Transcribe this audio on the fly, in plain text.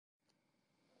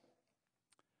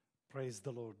Praise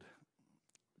the Lord.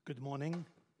 Good morning.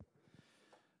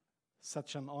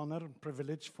 Such an honor and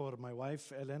privilege for my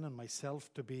wife, Ellen, and myself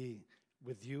to be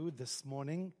with you this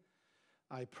morning.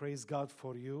 I praise God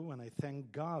for you, and I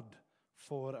thank God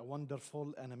for a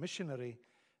wonderful and a missionary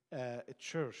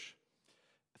church.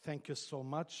 Thank you so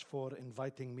much for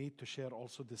inviting me to share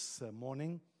also this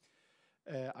morning.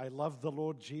 I love the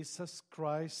Lord Jesus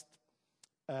Christ,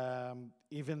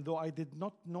 even though I did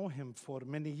not know him for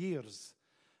many years.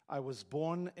 I was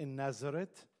born in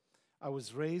Nazareth. I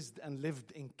was raised and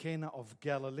lived in Cana of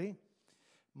Galilee.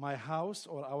 My house,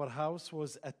 or our house,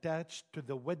 was attached to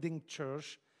the wedding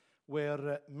church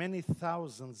where many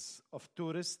thousands of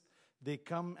tourists, they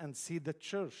come and see the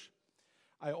church.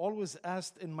 I always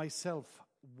asked in myself,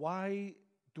 why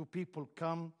do people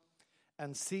come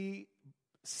and see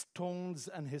stones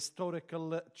and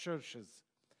historical churches?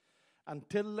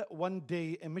 Until one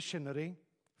day a missionary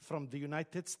from the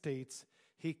United States,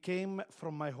 he came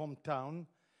from my hometown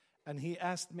and he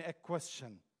asked me a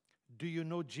question. Do you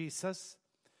know Jesus?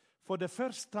 For the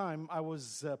first time, I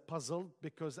was puzzled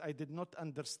because I did not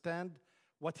understand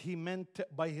what he meant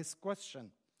by his question.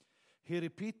 He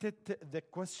repeated the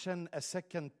question a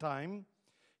second time.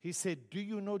 He said, do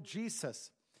you know Jesus?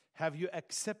 Have you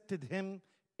accepted him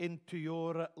into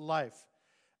your life?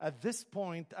 At this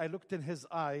point, I looked in his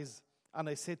eyes and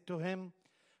I said to him,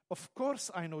 of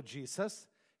course I know Jesus.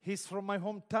 He's from my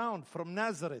hometown, from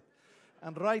Nazareth.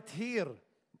 And right here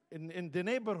in the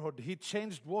neighborhood, he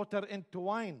changed water into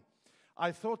wine.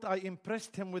 I thought I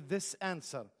impressed him with this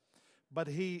answer. But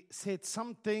he said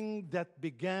something that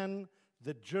began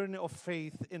the journey of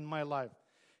faith in my life.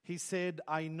 He said,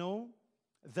 I know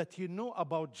that you know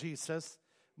about Jesus.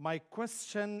 My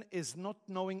question is not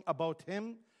knowing about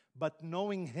him, but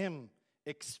knowing him,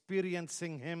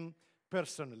 experiencing him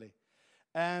personally.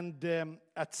 And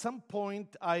at some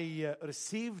point, I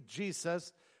received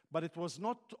Jesus, but it was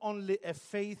not only a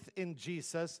faith in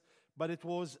Jesus, but it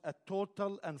was a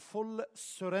total and full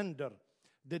surrender,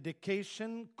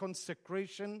 dedication,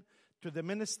 consecration to the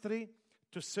ministry,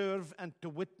 to serve and to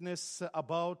witness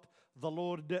about the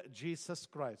Lord Jesus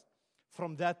Christ.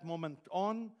 From that moment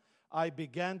on, I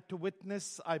began to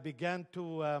witness, I began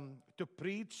to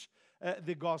preach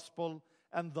the gospel,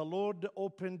 and the Lord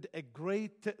opened a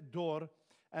great door.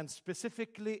 And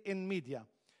specifically in media,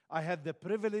 I had the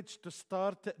privilege to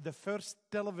start the first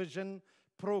television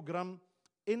program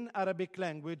in Arabic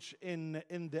language in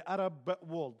the Arab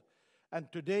world.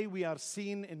 And today we are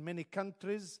seen in many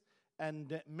countries,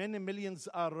 and many millions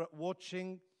are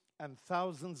watching, and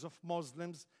thousands of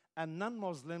Muslims and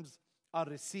non-Muslims are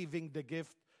receiving the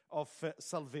gift of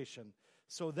salvation.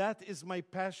 So that is my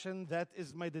passion, that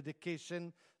is my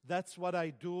dedication, that's what I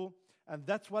do, and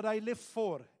that's what I live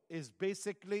for. Is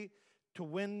basically to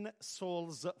win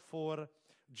souls for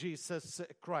Jesus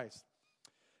Christ.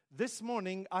 This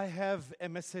morning, I have a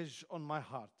message on my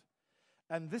heart.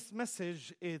 And this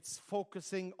message is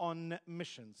focusing on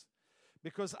missions.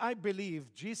 Because I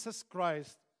believe Jesus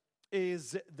Christ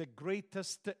is the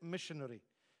greatest missionary.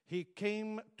 He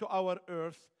came to our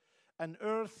earth, an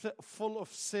earth full of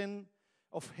sin,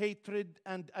 of hatred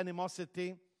and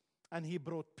animosity, and he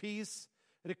brought peace,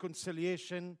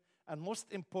 reconciliation, and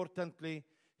most importantly,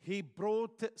 he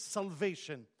brought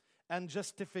salvation and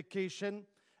justification,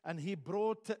 and he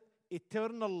brought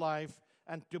eternal life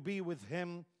and to be with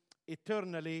him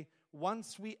eternally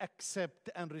once we accept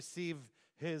and receive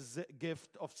his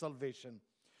gift of salvation.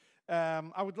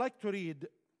 I would like to read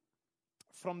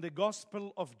from the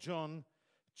Gospel of John,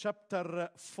 chapter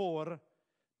 4,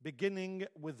 beginning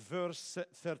with verse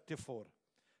 34.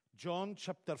 John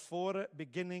chapter 4,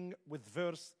 beginning with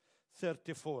verse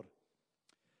 34.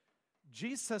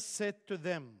 Jesus said to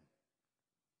them,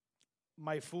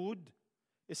 my food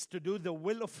is to do the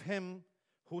will of him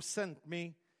who sent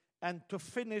me and to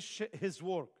finish his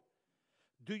work.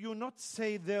 Do you not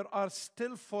say there are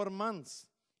still 4 months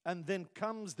and then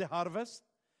comes the harvest?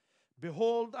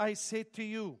 Behold, I say to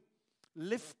you,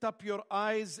 lift up your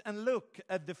eyes and look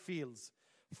at the fields,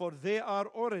 for they are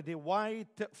already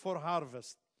white for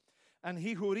harvest. And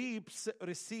he who reaps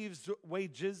receives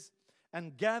wages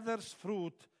and gathers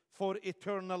fruit for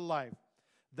eternal life,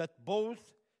 that both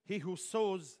he who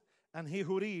sows and he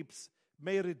who reaps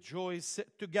may rejoice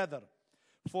together.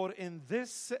 For in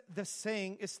this the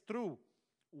saying is true,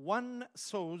 one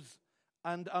sows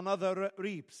and another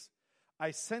reaps.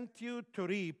 I sent you to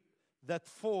reap that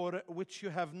for which you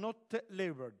have not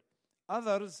labored.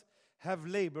 Others have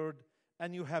labored,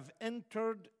 and you have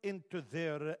entered into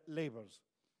their labors.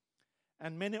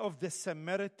 And many of the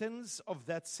Samaritans of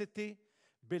that city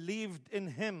believed in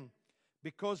him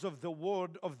because of the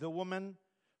word of the woman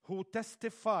who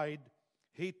testified,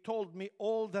 he told me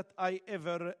all that I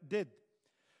ever did.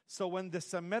 So when the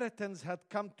Samaritans had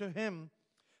come to him,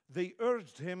 they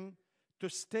urged him to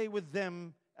stay with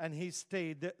them, and he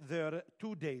stayed there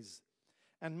 2 days.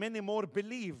 And many more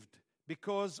believed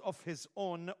because of his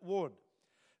own word.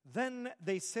 Then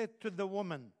they said to the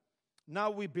woman,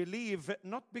 now we believe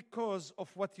not because of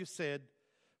what you said,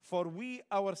 for we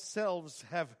ourselves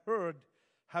have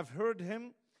heard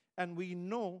him, and we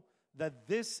know that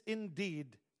this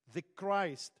indeed the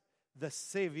Christ, the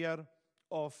Savior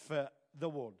of the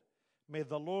world. May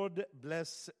the Lord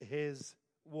bless his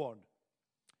word.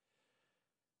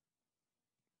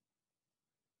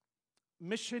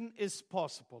 Mission is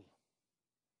possible.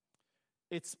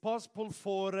 It's possible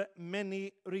for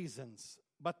many reasons.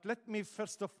 But let me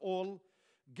first of all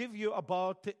give you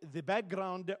about the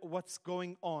background, what's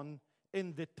going on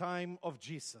in the time of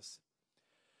Jesus.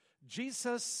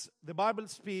 Jesus, the Bible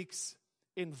speaks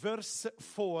in verse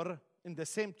 4 in the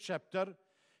same chapter,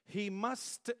 he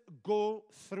must go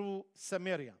through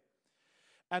Samaria.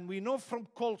 And we know from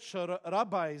culture,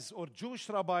 rabbis or Jewish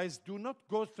rabbis do not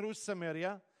go through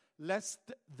Samaria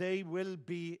lest they will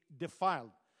be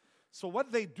defiled. So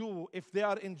what they do, if they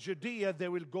are in Judea, they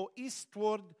will go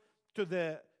eastward to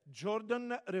the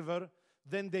Jordan River.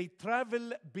 Then they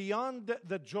travel beyond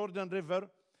the Jordan River,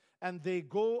 and they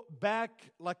go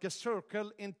back like a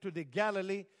circle into the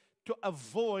Galilee to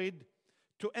avoid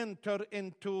to enter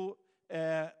into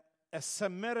a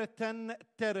Samaritan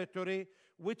territory,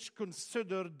 which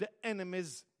considered the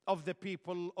enemies of the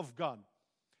people of God.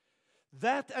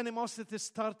 That animosity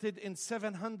started in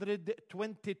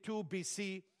 722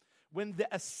 BC, when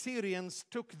the Assyrians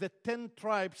took the 10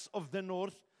 tribes of the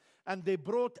north and they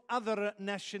brought other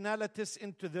nationalities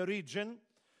into the region.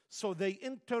 So they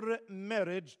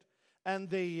intermarried and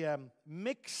they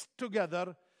mixed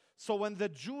together. So when the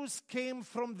Jews came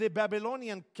from the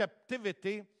Babylonian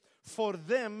captivity, for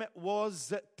them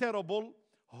was terrible,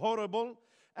 horrible,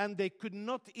 and they could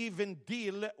not even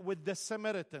deal with the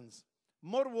Samaritans.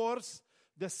 More worse,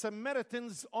 the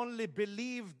Samaritans only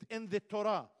believed in the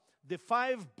Torah, the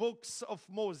 5 books of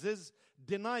Moses,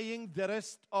 denying the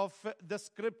rest of the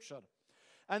scripture.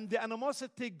 And the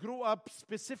animosity grew up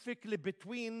specifically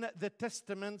between the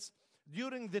testaments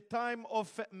during the time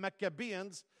of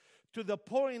Maccabees, to the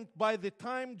point by the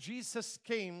time Jesus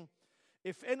came,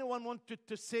 if anyone wanted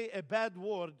to say a bad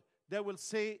word, they will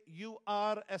say, you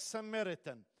are a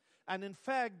Samaritan. And in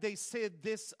fact, they said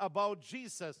this about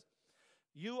Jesus.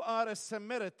 You are a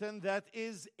Samaritan, that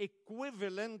is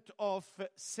equivalent of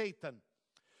Satan.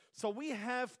 So we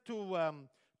have to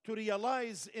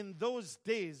realize in those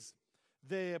days,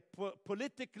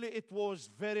 politically it was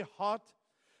very hot.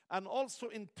 And also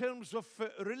in terms of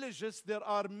religious, there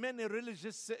are many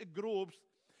religious groups.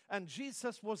 And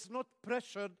Jesus was not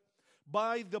pressured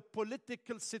by the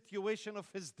political situation of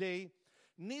his day.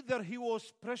 Neither he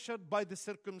was pressured by the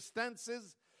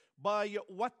circumstances, by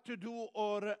what to do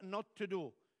or not to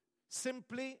do.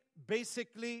 Simply,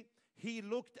 basically, he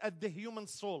looked at the human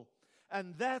soul.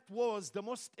 And that was the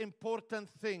most important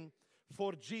thing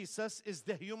for Jesus, is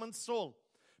the human soul.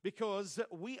 Because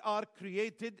we are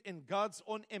created in God's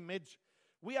own image.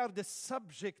 We are the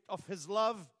subject of his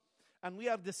love, and we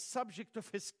are the subject of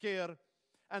his care,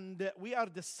 and we are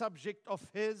the subject of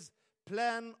his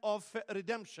plan of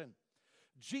redemption.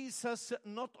 Jesus,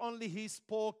 not only he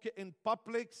spoke in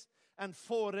publics and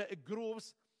for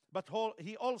groups, but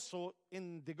he also,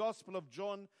 in the Gospel of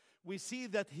John, we see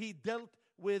that he dealt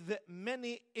with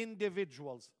many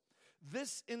individuals.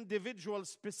 This individual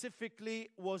specifically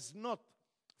was not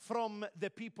from the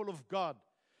people of God.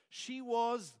 She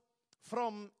was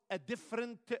from a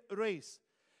different race.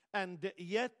 And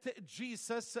yet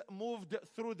Jesus moved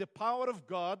through the power of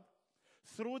God,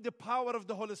 through the power of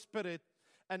the Holy Spirit,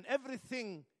 and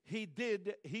everything he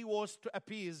did, he was to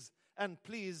appease and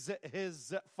please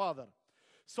his Father.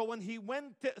 So when he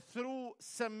went through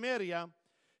Samaria,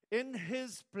 in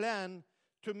his plan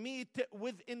to meet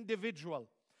with individual,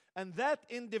 and that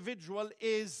individual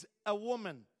is a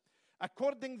woman.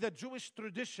 According to the Jewish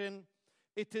tradition,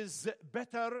 it is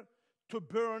better to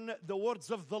burn the words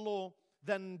of the law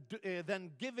than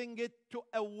giving it to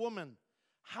a woman.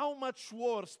 How much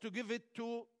worse to give it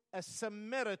to a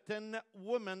Samaritan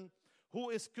woman who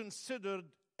is considered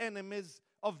enemies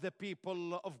of the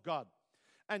people of God.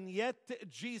 And yet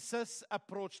Jesus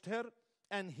approached her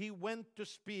and he went to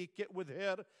speak with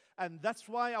her. And that's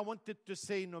why I wanted to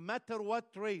say, no matter what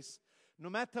race, no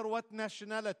matter what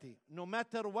nationality, no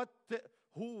matter what,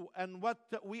 who and what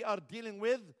we are dealing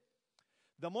with,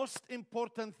 the most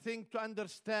important thing to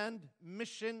understand,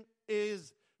 mission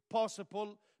is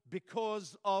possible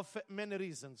because of many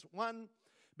reasons. One,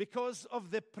 because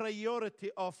of the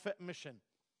priority of mission.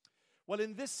 Well,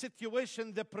 in this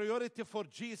situation, the priority for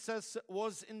Jesus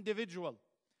was individual.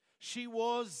 She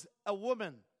was a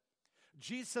woman.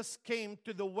 Jesus came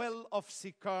to the well of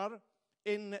Sychar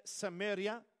in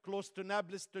Samaria, close to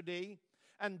Nablus today,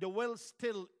 and the well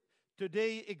still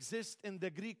today exists in the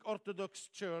Greek Orthodox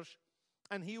Church,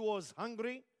 and he was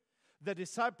hungry. The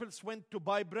disciples went to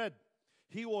buy bread.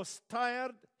 He was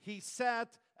tired. He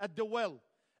sat at the well,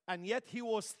 and yet he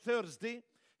was thirsty.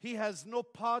 He has no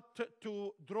pot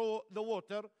to draw the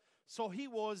water, so he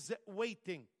was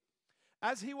waiting.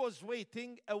 As he was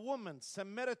waiting, a woman,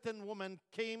 Samaritan woman,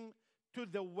 came to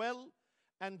the well,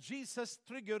 and Jesus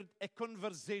triggered a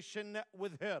conversation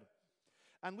with her.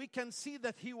 And we can see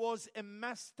that he was a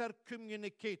master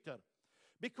communicator,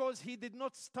 because he did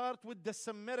not start with the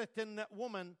Samaritan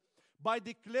woman by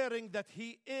declaring that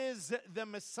he is the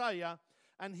Messiah,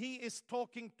 and he is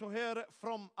talking to her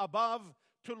from above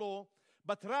to low,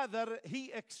 but rather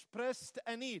he expressed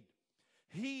a need.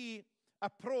 He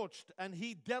approached and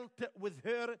he dealt with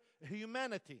her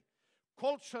humanity.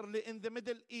 Culturally in the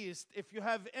Middle East, if you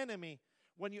have enemy,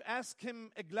 when you ask him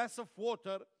a glass of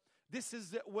water, this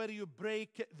is where you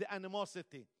break the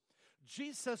animosity.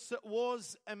 Jesus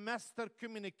was a master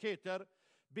communicator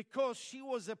because she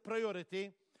was a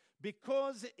priority,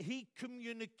 because he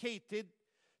communicated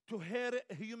to her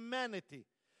humanity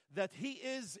that he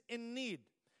is in need.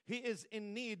 He is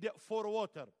in need for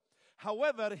water.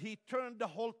 However, he turned the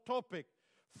whole topic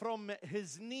from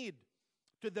his need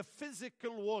to the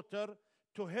physical water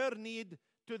to her need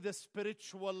to the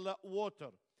spiritual water.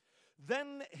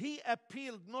 Then he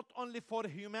appealed not only for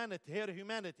humanity, her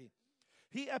humanity.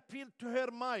 He appealed to her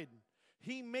mind.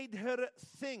 He made her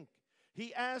think.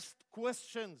 He asked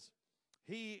questions.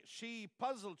 She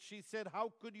puzzled. She said,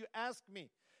 "How could you ask me?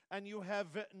 And you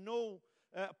have no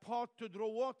pot to draw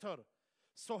water."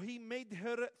 So he made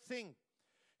her think.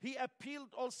 He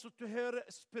appealed also to her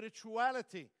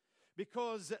spirituality,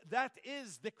 because that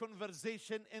is the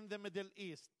conversation in the Middle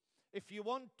East. If you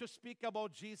want to speak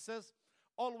about Jesus,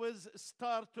 always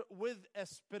start with a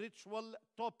spiritual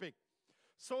topic.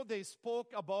 So they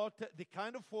spoke about the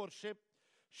kind of worship.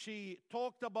 She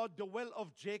talked about the well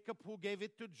of Jacob who gave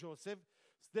it to Joseph.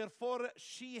 Therefore,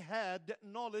 she had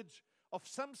knowledge of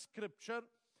some scripture.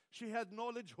 She had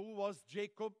knowledge who was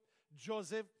Jacob,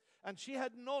 Joseph, and she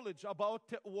had knowledge about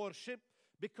worship,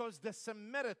 because the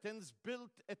Samaritans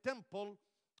built a temple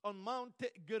on Mount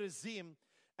Gerizim,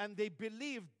 and they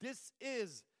believed this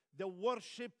is the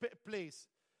worship place.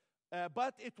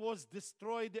 But it was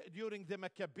destroyed during the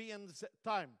Maccabeans'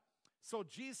 time. So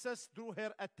Jesus drew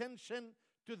her attention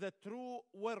to the true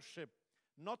worship,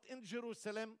 not in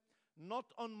Jerusalem, not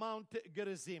on Mount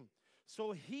Gerizim.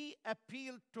 So he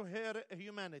appealed to her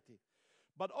humanity.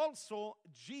 But also,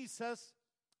 Jesus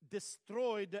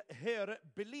destroyed her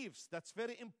beliefs. That's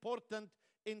very important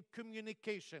in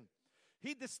communication.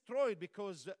 He destroyed,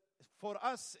 because for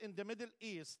us in the Middle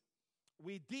East,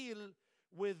 we deal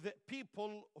with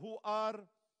people who are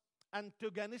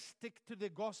antagonistic to the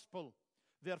gospel.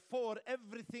 Therefore,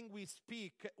 everything we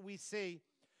speak, we say,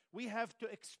 we have to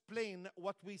explain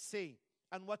what we say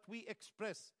and what we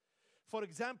express. For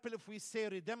example, if we say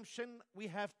redemption, we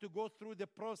have to go through the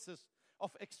process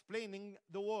of explaining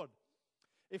the word.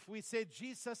 If we say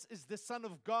Jesus is the Son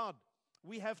of God,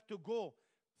 we have to go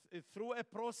through a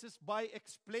process by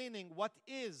explaining what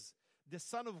is the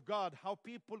Son of God, how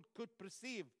people could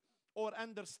perceive or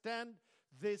understand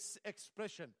this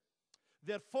expression.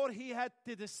 Therefore, he had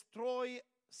to destroy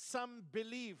some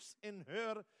beliefs in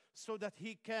her so that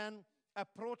he can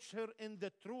approach her in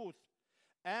the truth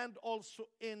and also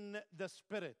in the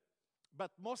spirit.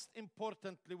 But most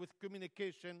importantly, with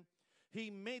communication, he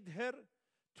made her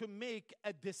to make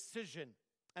a decision.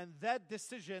 And that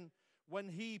decision, when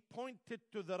he pointed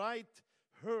to the right,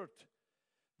 hurt.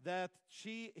 That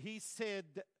he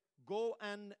said, "Go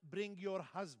and bring your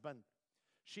husband."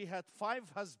 She had 5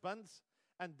 husbands,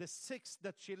 and the 6th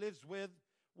that she lives with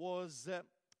was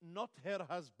not her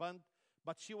husband,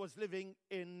 but she was living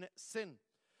in sin.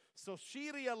 So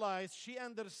she realized, she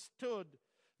understood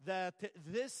that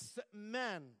this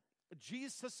man,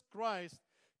 Jesus Christ,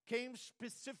 came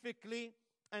specifically,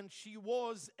 and she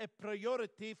was a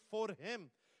priority for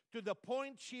him. To the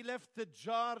point she left the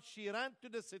jar, she ran to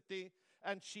the city,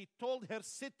 and she told her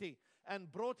city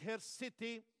and brought her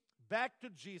city back to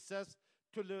Jesus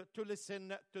to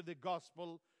listen to the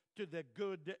gospel, to the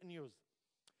good news.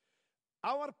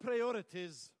 Our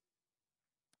priorities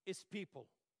is people.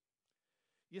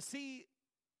 You see,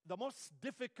 the most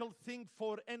difficult thing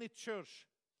for any church,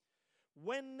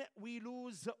 when we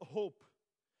lose hope,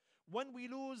 when we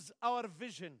lose our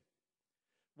vision,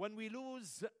 when we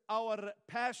lose our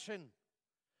passion,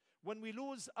 when we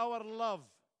lose our love,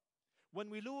 when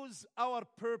we lose our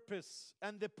purpose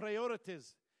and the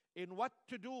priorities in what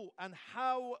to do and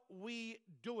how we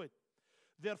do it.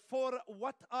 Therefore,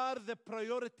 what are the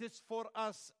priorities for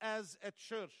us as a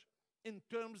church in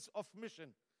terms of mission?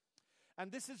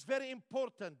 And this is very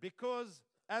important because,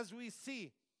 as we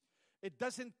see, it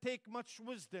doesn't take much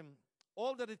wisdom.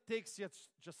 All that it takes is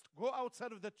just go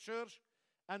outside of the church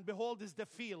and behold is the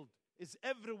field, is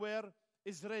everywhere,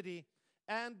 is ready,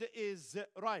 and is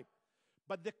ripe.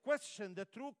 But the question, the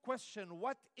true question,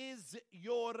 what is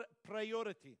your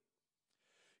priority?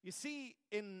 You see,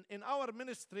 in our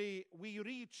ministry, we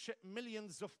reach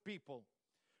millions of people.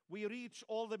 We reach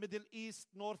all the Middle East,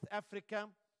 North Africa,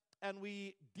 and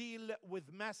we deal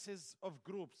with masses of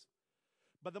groups.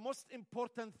 But the most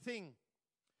important thing,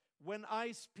 when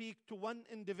I speak to one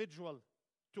individual,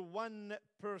 to one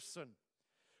person,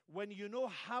 when you know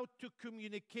how to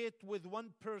communicate with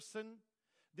one person,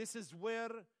 this is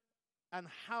where and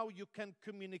how you can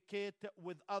communicate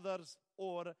with others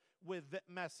or with the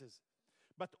masses.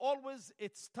 But always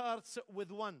it starts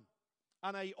with one.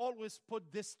 And I always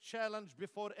put this challenge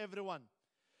before everyone.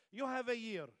 You have a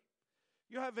year.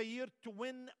 You have a year to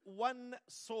win one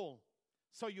soul.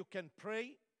 So you can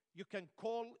pray, you can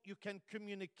call, you can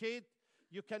communicate,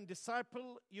 you can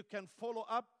disciple, you can follow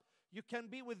up, you can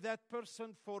be with that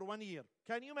person for 1 year.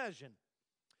 Can you imagine?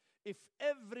 If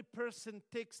every person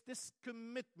takes this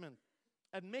commitment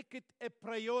and make it a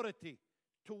priority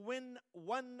to win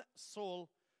one soul,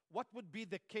 what would be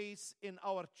the case in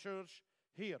our church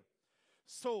here?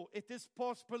 So it is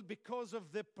possible because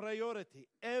of the priority.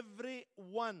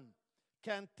 Everyone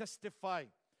can testify.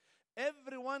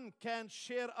 Everyone can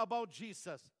share about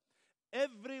Jesus.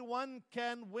 Everyone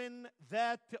can win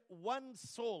that one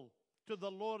soul to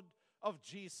the Lord of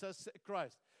Jesus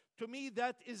Christ. To me,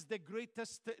 that is the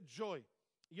greatest joy.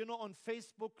 You know, on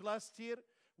Facebook last year,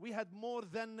 we had more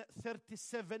than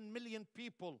 37 million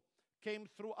people came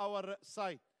through our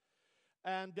site.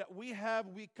 And we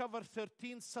cover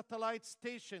 13 satellite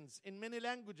stations in many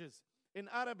languages. In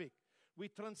Arabic, we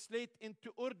translate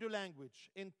into Urdu language,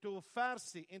 into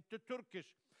Farsi, into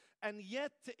Turkish. And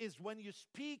yet is when you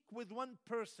speak with one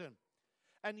person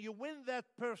and you win that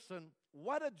person,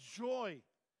 what a joy.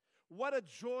 What a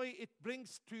joy it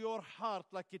brings to your heart.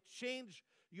 Like it changed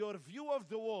your view of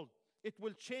the world. It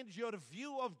will change your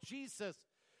view of Jesus.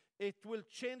 It will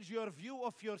change your view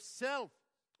of yourself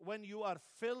when you are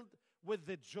filled with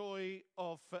the joy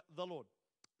of the Lord.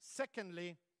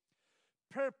 Secondly,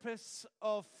 purpose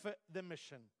of the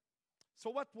mission. So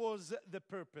what was the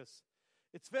purpose?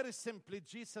 It's very simply,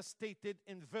 Jesus stated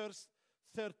in verse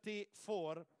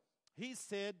 34, he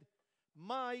said,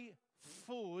 my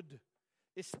food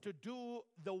is to do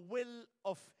the will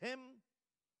of him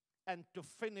and to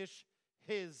finish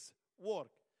his work.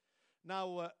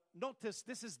 Now, notice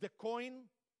this is the coin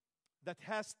that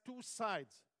has two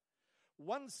sides.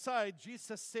 One side,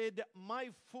 Jesus said, my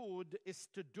food is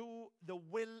to do the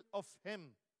will of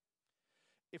him.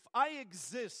 If I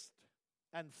exist,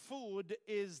 and food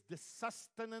is the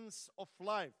sustenance of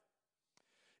life.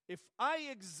 If I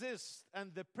exist,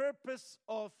 and the purpose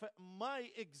of my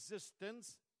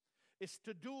existence is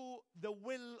to do the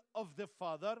will of the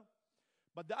Father,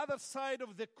 but the other side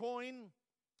of the coin,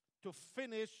 to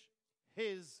finish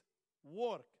his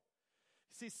work.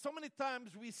 See, so many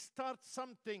times we start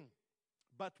something,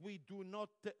 but we do not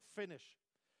finish.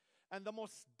 And the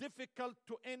most difficult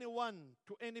to anyone,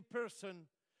 to any person,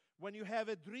 when you have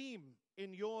a dream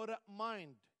in your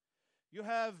mind, you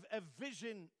have a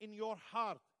vision in your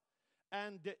heart,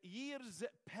 and years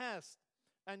passed,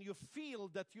 and you feel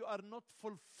that you are not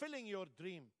fulfilling your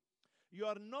dream. You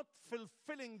are not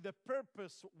fulfilling the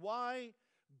purpose why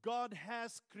God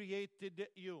has created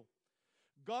you.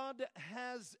 God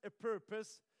has a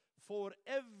purpose for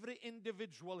every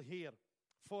individual here,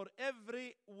 for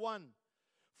everyone.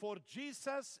 For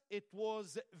Jesus, it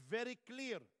was very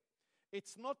clear.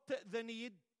 It's not the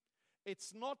need,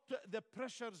 it's not the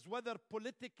pressures, whether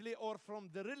politically or from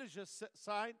the religious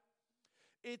side.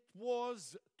 It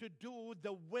was to do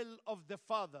the will of the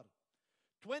Father.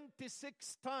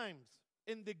 26 times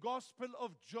in the Gospel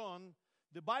of John,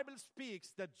 the Bible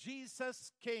speaks that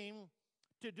Jesus came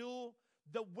to do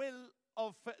the will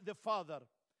of the Father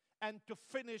and to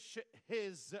finish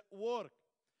his work.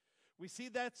 We see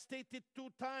that stated 2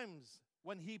 times.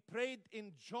 When he prayed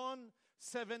in John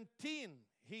 17,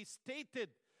 he stated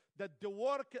that the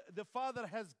work the Father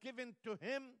has given to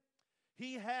him,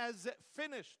 he has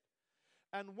finished.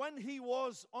 And when he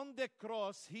was on the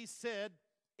cross, he said,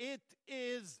 it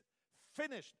is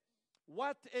finished.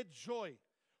 What a joy.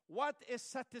 What a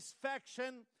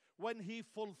satisfaction when he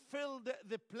fulfilled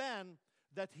the plan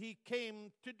that he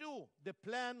came to do, the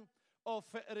plan of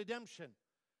redemption.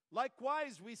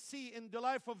 Likewise, we see in the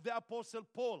life of the Apostle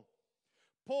Paul.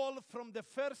 Paul, from the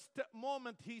first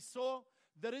moment he saw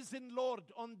the risen Lord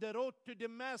on the road to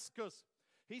Damascus,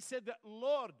 he said,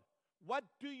 Lord, what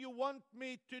do you want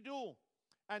me to do?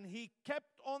 And he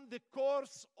kept on the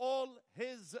course all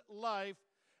his life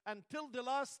until the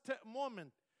last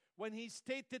moment when he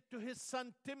stated to his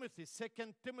son Timothy,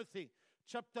 2 Timothy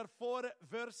chapter 4,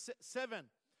 verse 7,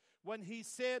 when he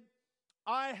said,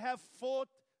 I have fought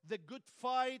the good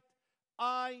fight,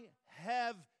 I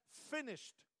have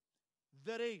finished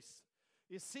the race.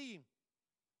 You see,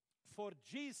 for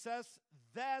Jesus,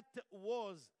 that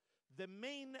was the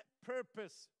main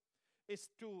purpose, is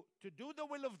to do the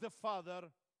will of the Father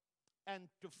and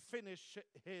to finish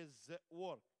his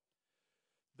work.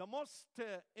 The most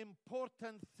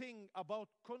important thing about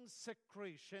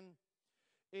consecration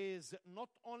is not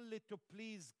only to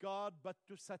please God, but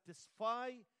to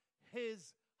satisfy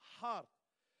his heart.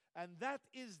 And that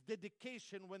is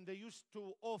dedication. When they used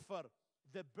to offer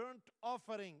the burnt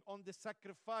offering on the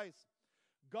sacrifice,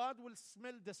 God will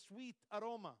smell the sweet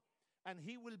aroma and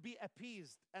he will be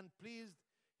appeased and pleased.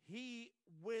 He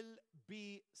will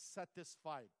be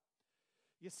satisfied.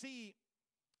 You see,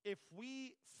 if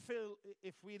we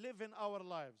live in our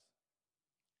lives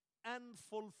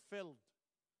unfulfilled,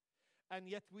 and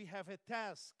yet we have a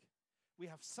task, we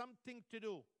have something to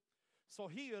do. So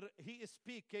here he is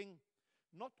speaking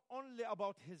not only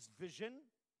about his vision,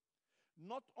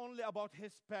 not only about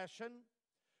his passion,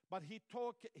 but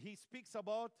he speaks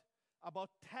about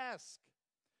task.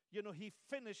 You know, he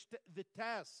finished the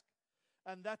task.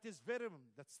 And that's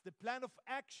the plan of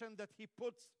action that he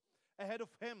puts ahead of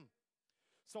him.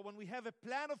 So when we have a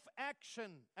plan of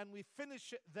action and we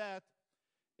finish that,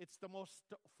 it's the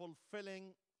most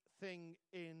fulfilling thing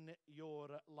in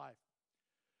your life.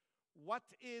 What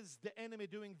is the enemy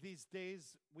doing these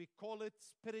days? We call it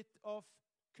spirit of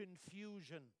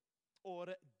confusion or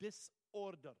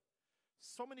disorder.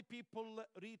 So many people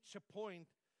reach a point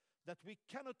that we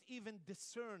cannot even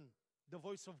discern the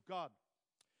voice of God.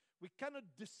 We cannot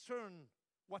discern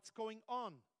what's going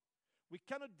on. We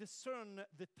cannot discern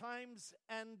the times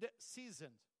and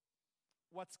seasons.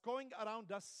 What's going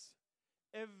around us,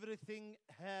 everything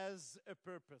has a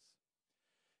purpose.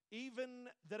 Even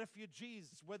the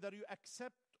refugees, whether you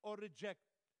accept or reject,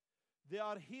 they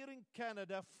are here in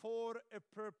Canada for a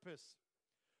purpose.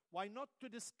 Why not to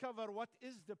discover what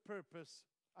is the purpose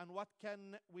and what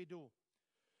can we do?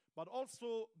 But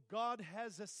also, God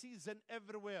has a season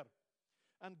everywhere,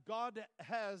 and God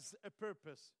has a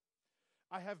purpose.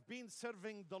 I have been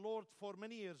serving the Lord for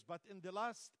many years, but in the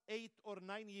last 8 or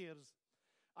 9 years,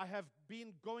 I have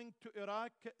been going to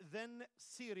Iraq, then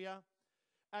Syria,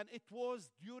 and it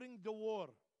was during the war.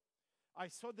 I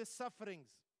saw the sufferings.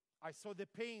 I saw the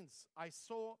pains. I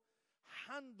saw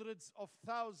hundreds of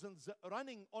thousands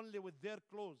running only with their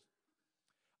clothes.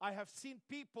 I have seen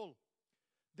people,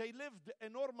 they lived a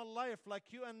normal life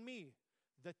like you and me.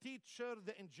 The teacher,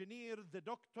 the engineer, the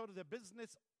doctor, the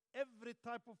business, every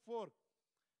type of work.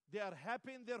 They are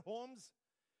happy in their homes.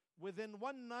 Within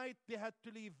one night, they had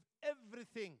to leave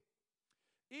everything.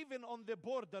 Even on the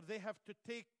border, they have to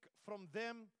take from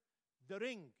them the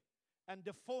ring and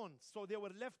the phone. So they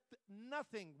were left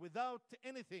nothing, without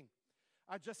anything.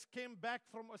 I just came back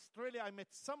from Australia. I met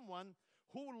someone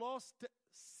who lost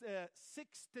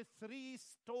 63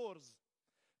 stores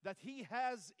that he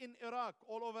has in Iraq,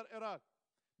 all over Iraq.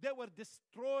 They were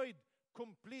destroyed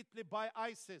completely by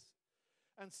ISIS.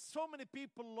 And so many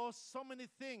people lost so many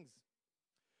things.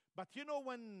 But you know,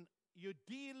 when you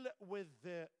deal with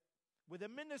a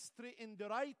ministry in the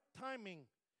right timing,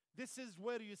 this is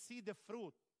where you see the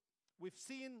fruit. We've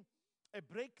seen a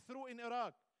breakthrough in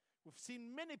Iraq. We've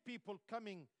seen many people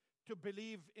coming to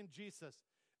believe in Jesus.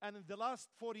 And in the last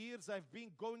 4 years, I've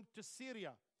been going to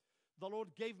Syria. The Lord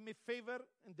gave me favor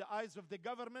in the eyes of the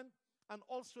government and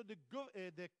also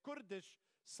the Kurdish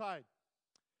side.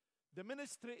 The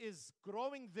ministry is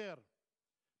growing there.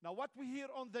 Now, what we hear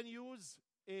on the news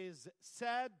is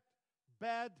sad,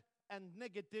 bad, and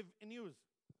negative news.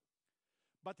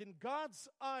 But in God's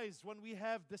eyes, when we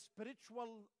have the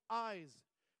spiritual eyes,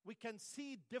 we can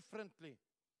see differently.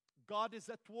 God is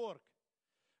at work.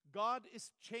 God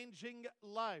is changing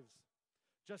lives.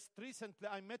 Just recently,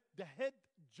 I met the head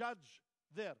judge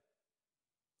there.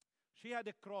 She had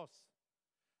a cross.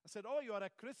 I said, "Oh, you are a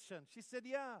Christian?" She said,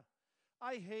 "Yeah,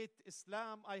 I hate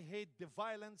Islam. I hate the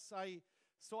violence.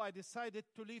 So I decided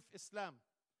to leave Islam."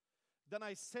 Then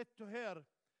I said to her,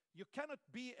 You cannot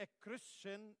be a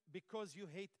Christian because you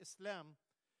hate Islam.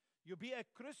 You be a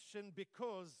Christian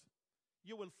because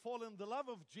you will fall in the love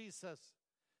of Jesus,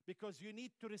 because you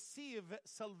need to receive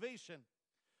salvation.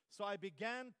 So I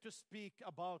began to speak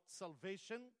about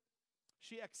salvation.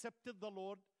 She accepted the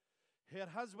Lord. Her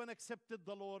husband accepted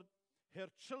the Lord. Her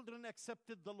children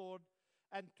accepted the Lord.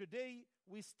 And today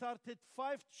we started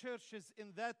 5 churches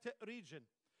in that region.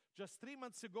 Just 3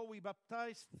 months ago, we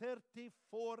baptized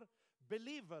 34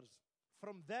 believers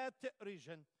from that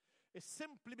region. It's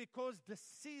simply because the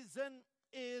season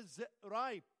is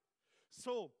ripe.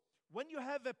 So when you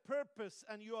have a purpose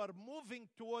and you are moving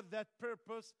toward that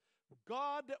purpose,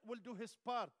 God will do His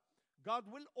part. God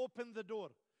will open the door,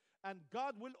 and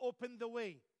God will open the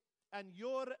way, and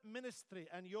your ministry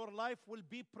and your life will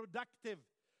be productive.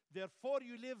 Therefore,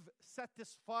 you live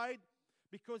satisfied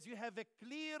because you have a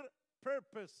clear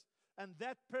purpose, and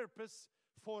that purpose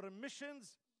for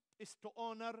missions is to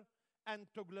honor and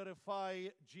to glorify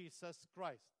Jesus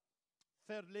Christ.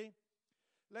 Thirdly,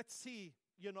 let's see,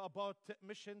 about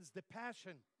missions, the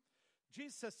passion.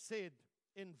 Jesus said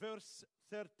in verse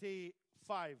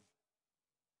 35,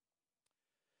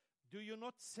 "Do you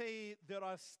not say there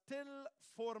are still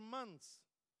 4 months,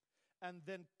 and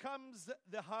then comes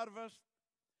the harvest?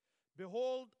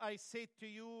 Behold, I say to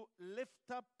you,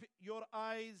 lift up your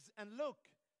eyes and look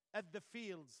at the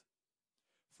fields,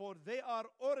 for they are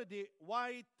already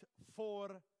white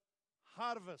for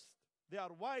harvest." They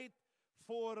are white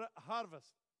for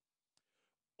harvest.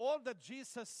 All that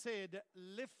Jesus said,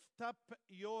 lift up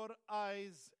your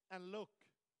eyes and look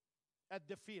at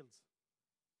the fields.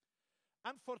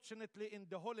 Unfortunately, in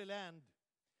the Holy Land,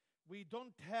 we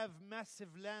don't have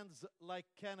massive lands like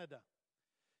Canada.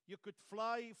 You could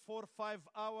fly 4 or 5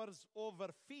 hours over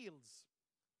fields,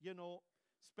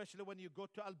 especially when you go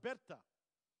to Alberta.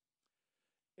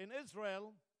 In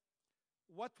Israel,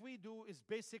 what we do is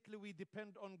basically we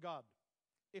depend on God.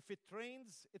 If it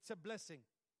rains, it's a blessing.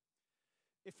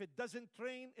 If it doesn't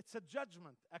rain, it's a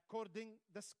judgment, according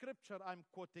to the scripture I'm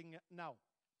quoting now.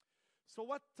 So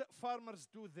what farmers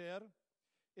do there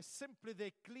is simply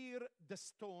they clear the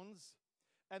stones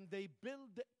and they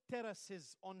build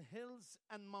terraces on hills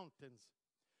and mountains.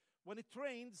 When it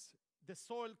rains, the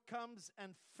soil comes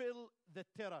and fill the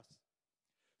terrace.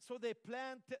 So they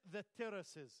plant the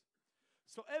terraces.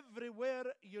 So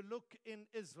everywhere you look in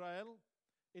Israel,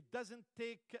 it doesn't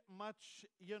take much,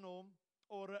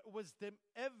 or wisdom.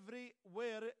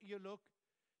 Everywhere you look,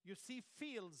 you see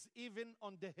fields, even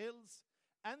on the hills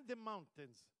and the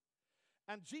mountains.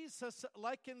 And Jesus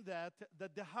likened that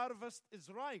the harvest is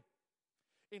ripe.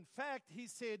 In fact, He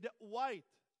said white.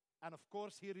 And of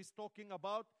course, here He's talking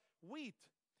about wheat,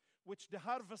 which the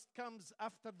harvest comes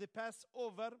after the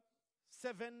Passover,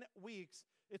 7 weeks.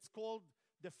 It's called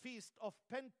the Feast of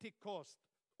Pentecost,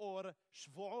 or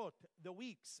Shavuot, the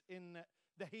weeks in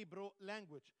the Hebrew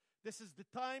language. This is the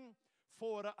time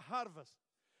for harvest.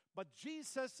 But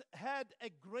Jesus had a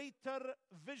greater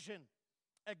vision,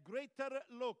 a greater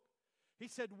look. He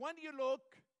said, when you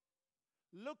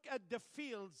look at the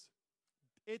fields,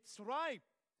 it's ripe.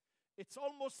 It's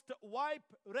almost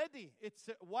ripe, ready. It's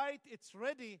white, it's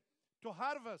ready to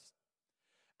harvest.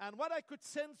 And what I could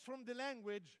sense from the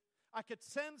language, I could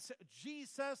sense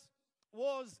Jesus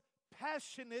was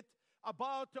passionate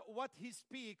about what He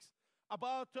speaks,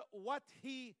 about what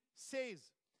He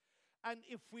says. And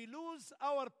if we lose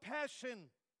our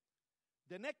passion,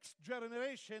 the next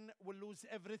generation will lose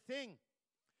everything.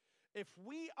 If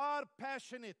we are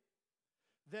passionate,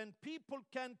 then people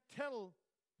can tell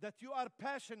that you are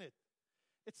passionate.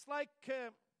 It's like,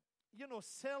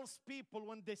 salespeople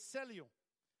when they sell you.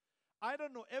 I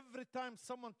don't know, every time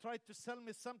someone tried to sell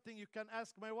me something, you can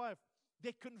ask my wife,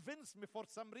 they convince me for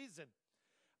some reason.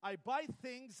 I buy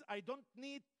things I don't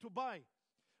need to buy.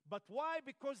 But why?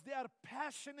 Because they are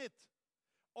passionate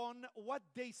on what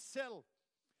they sell.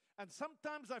 And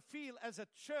sometimes I feel as a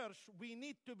church, we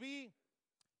need to be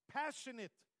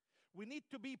passionate. We need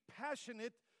to be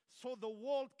passionate so the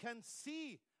world can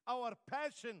see our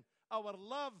passion, our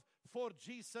love for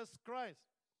Jesus Christ.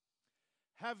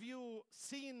 Have you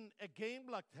seen a game?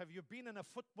 Have you been in a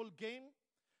football game?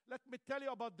 Let me tell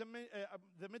you about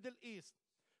the Middle East.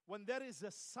 When there is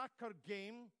a soccer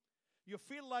game, you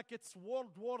feel like it's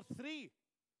World War III.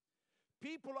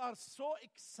 People are so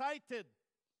excited.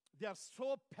 They are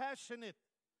so passionate.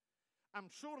 I'm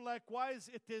sure likewise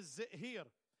it is here.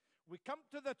 We come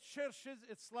to the churches,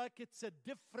 it's like it's a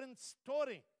different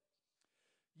story.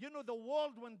 The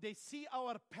world, when they see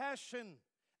our passion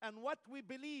and what we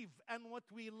believe and what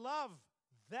we love,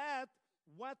 that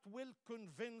what will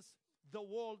convince the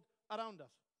world around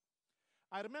us.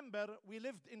 I remember we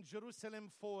lived in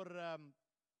Jerusalem for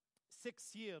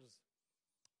 6 years.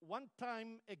 One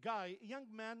time, a young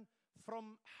man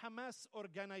from Hamas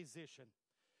organization,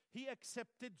 he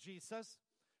accepted Jesus.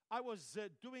 I was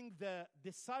doing the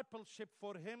discipleship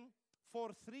for him for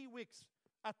 3 weeks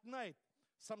at night,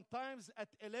 sometimes at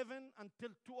 11 until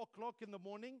 2 o'clock in the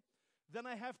morning. Then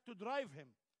I have to drive him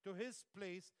to his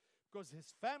place because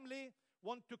his family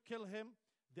want to kill him.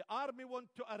 The army want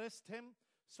to arrest him.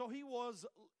 So he was,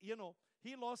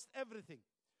 he lost everything.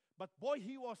 But boy,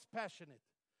 he was passionate.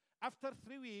 After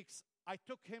 3 weeks, I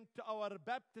took him to our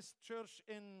Baptist church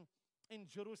in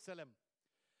Jerusalem.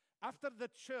 After the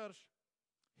church,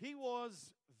 he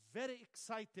was very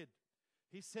excited.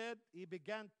 He said he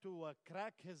began to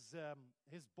crack his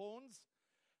bones.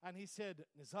 And he said,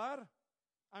 Nizar,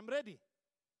 I'm ready.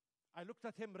 I looked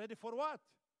at him, ready for what?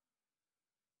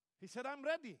 He said, I'm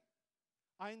ready.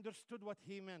 I understood what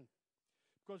he meant.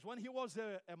 Because when he was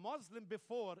a Muslim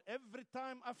before, every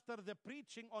time after the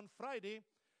preaching on Friday,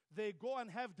 they go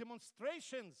and have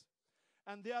demonstrations.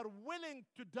 And they are willing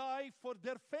to die for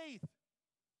their faith.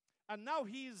 And now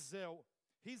he's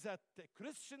at a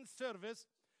Christian service.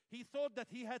 He thought that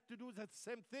he had to do that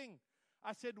same thing.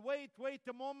 I said, wait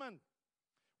a moment.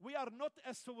 We are not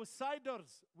as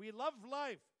suiciders. We love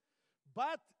life.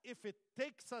 But if it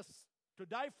takes us to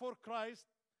die for Christ,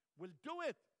 we'll do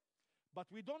it. But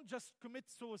we don't just commit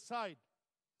suicide.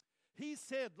 He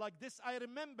said like this, I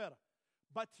remember,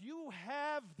 but you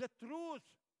have the truth.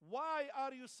 Why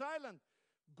are you silent?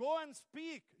 Go and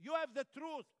speak. You have the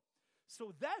truth.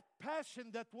 So that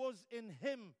passion that was in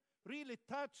him really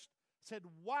touched, said,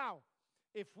 wow,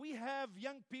 if we have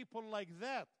young people like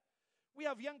that, we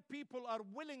have young people are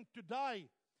willing to die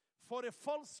for a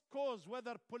false cause,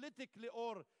 whether politically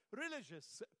or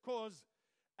religious cause,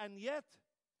 and yet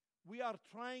we are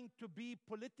trying to be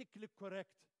politically correct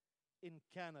in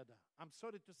Canada. I'm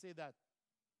sorry to say that.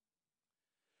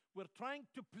 We're trying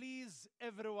to please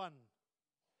everyone.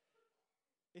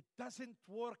 It doesn't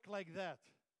work like that.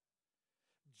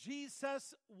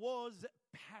 Jesus was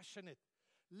passionate.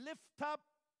 Lift up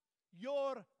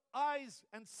your eyes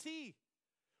and see.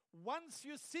 Once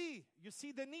you see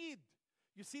the need,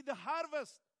 you see the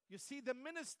harvest, you see the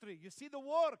ministry, you see the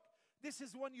work. This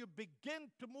is when you begin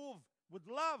to move with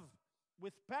love,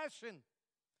 with passion,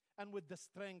 and with the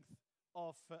strength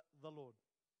of the Lord.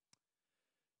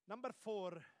 Number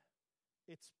 4,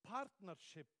 it's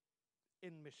partnership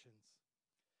in missions.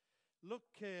 Look,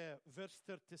 verse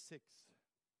 36.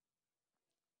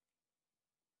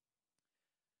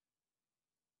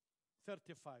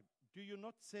 Do you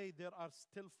not say there are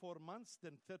still 4 months,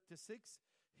 then 36?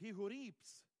 He who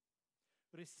reaps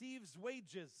receives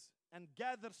wages and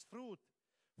gathers fruit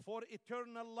for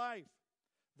eternal life,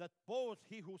 that both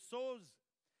he who sows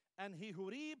and he who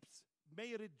reaps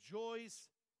may rejoice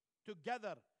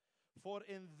together. For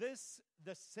in this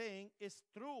the saying is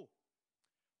true,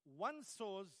 one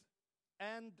sows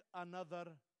and another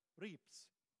reaps.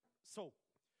 So,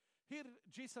 here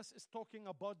Jesus is talking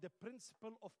about the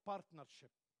principle of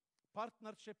partnership.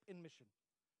 Partnership in mission.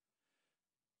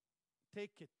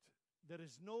 Take it. There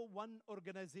is no one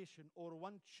organization or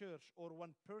one church or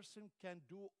one person can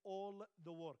do all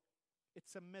the work.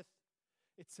 It's a myth.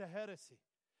 It's a heresy.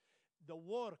 The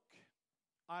work,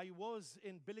 I was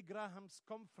in Billy Graham's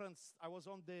conference. I was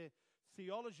on the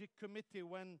theology committee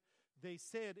when they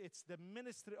said it's the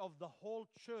ministry of the whole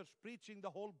church, preaching the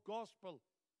whole gospel.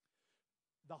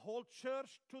 The whole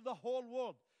church to the whole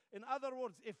world. In other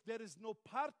words, if there is no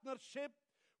partnership,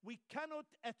 we cannot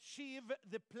achieve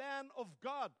the plan of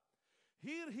God.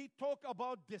 Here he talks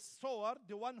about the sower,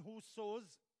 the one who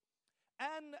sows,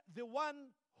 and the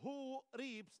one who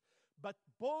reaps, but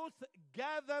both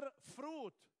gather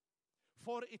fruit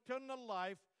for eternal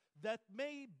life that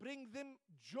may bring them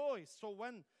joy. So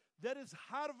when there is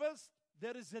harvest,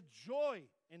 there is a joy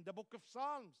in the book of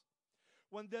Psalms.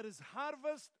 When there is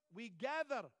harvest, we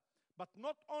gather. But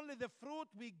not only the fruit,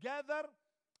 we gather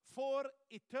for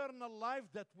eternal life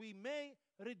that we may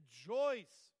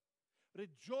rejoice.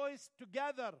 Rejoice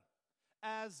together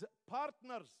as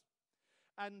partners.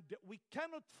 And we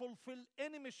cannot fulfill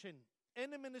any mission,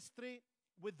 any ministry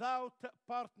without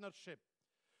partnership.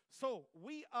 So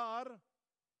we are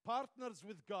partners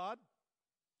with God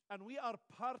and we are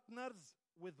partners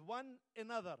with one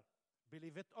another.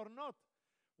 Believe it or not.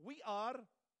 We are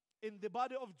in the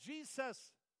body of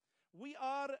Jesus. We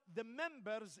are the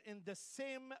members in the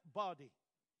same body.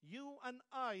 You and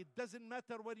I, it doesn't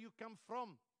matter where you come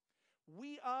from.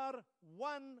 We are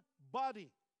one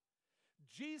body.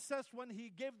 Jesus, when he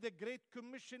gave the Great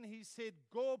Commission, he said,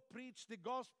 go preach the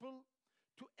gospel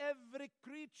to every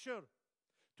creature,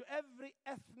 to every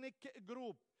ethnic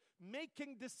group,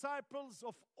 making disciples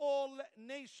of all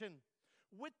nations,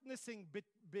 witnessing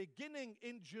beginning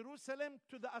in Jerusalem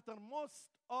to the uttermost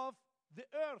of the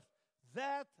earth.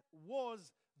 That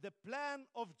was the plan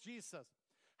of Jesus.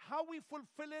 How we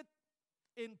fulfill it?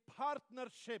 In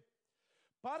partnership.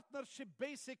 Partnership,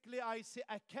 basically, I say,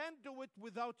 I can't do it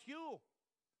without you.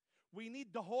 We need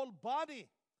the whole body,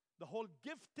 the whole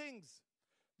giftings,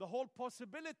 the whole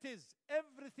possibilities,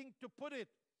 everything to put it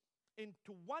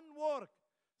into one work.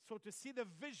 So to see the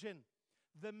vision,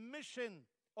 the mission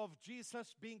of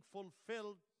Jesus being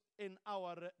fulfilled in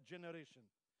our generation.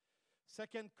 2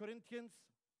 Corinthians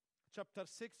chapter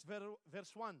 6,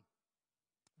 verse 1.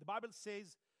 The Bible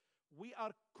says, we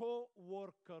are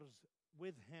co-workers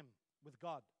with Him, with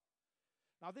God.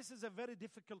 Now, this is a very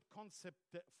difficult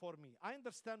concept for me. I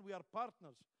understand we are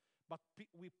partners, but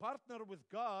we partner with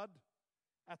God.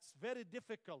 That's very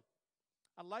difficult.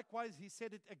 And likewise, he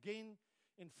said it again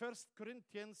in 1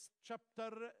 Corinthians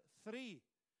chapter 3.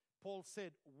 Paul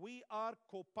said, we are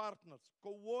co-partners,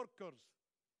 co-workers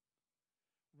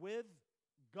with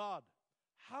God.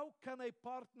 How can I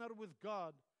partner with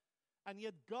God? And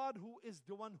yet God, who is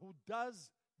the one who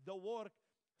does the work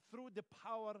through the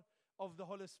power of the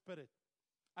Holy Spirit.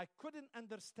 I couldn't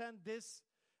understand this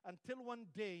until one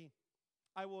day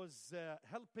I was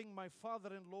helping my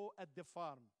father-in-law at the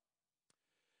farm.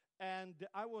 And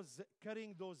I was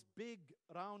carrying those big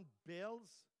round bales.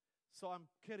 So I'm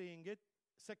carrying it,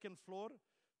 second floor,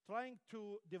 trying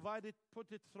to divide it,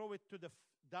 put it, throw it to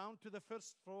down to the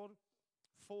first floor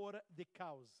for the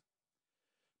cows.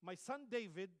 My son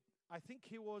David, I think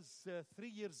he was 3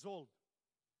 years old.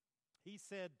 He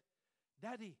said,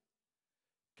 Daddy,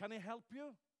 can I help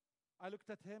you? I looked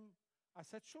at him. I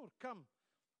said, sure, come.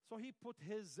 So he put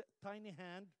his tiny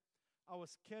hand. I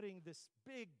was carrying this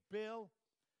big bale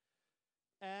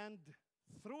and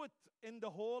threw it in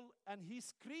the hole, and he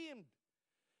screamed,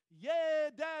 yeah,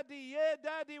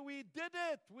 Daddy, we did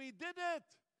it, we did it.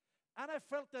 And I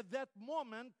felt at that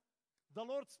moment, the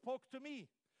Lord spoke to me.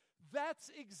 That's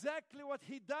exactly what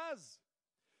He does.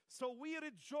 So we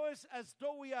rejoice as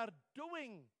though we are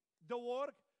doing the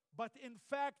work, but in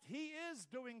fact, He is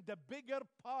doing the bigger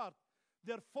part.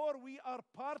 Therefore, we are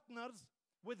partners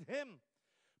with Him.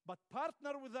 But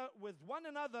partner with one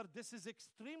another, this is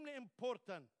extremely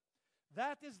important.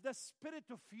 That is the spirit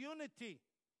of unity.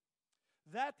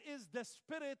 That is the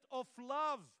spirit of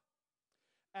love.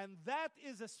 And that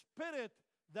is a spirit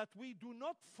that we do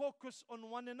not focus on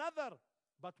one another,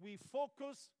 but we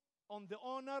focus on the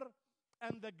honor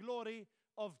and the glory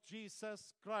of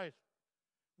Jesus Christ.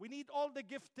 We need all the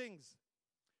giftings.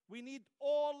 We need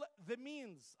all the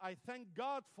means. I thank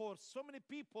God for so many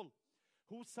people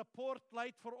who support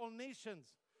Light for All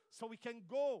Nations, so we can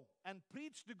go and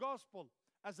preach the gospel.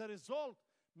 As a result,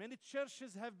 many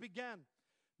churches have begun.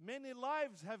 Many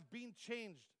lives have been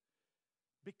changed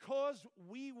because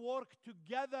we work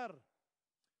together,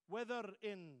 whether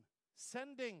in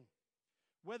sending,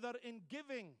 whether in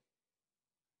giving,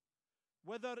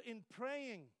 whether in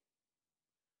praying,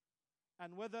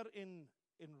 and whether in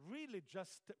really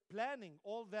just planning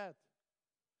all that.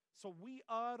 So we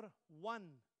are one.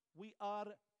 We are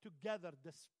together.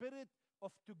 The spirit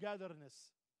of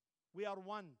togetherness. We are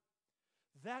one.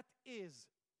 That is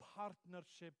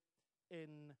partnership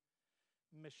in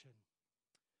mission.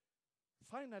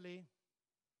 Finally,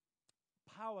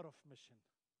 power of mission.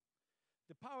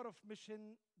 The power of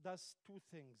mission does two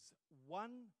things.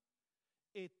 One,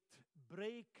 it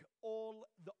breaks all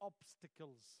the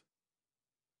obstacles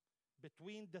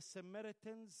between the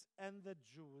Samaritans and the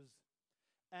Jews.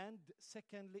 And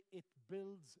secondly, it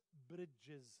builds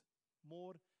bridges,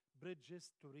 more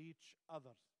bridges to reach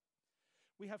others.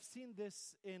 We have seen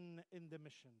this in the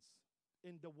missions,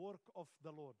 in the work of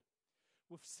the Lord.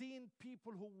 We've seen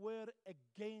people who were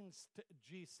against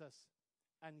Jesus,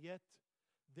 and yet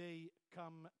they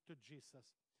come to Jesus.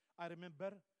 I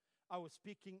remember I was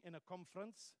speaking in a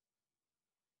conference,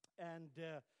 and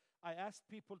I asked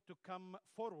people to come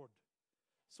forward.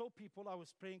 So I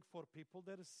was praying for people.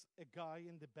 There is a guy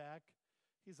in the back.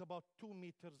 He's about 2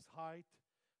 meters height,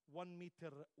 1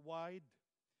 meter wide.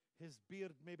 His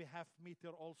beard maybe half meter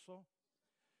also.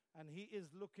 And he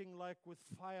is looking like with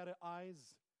fiery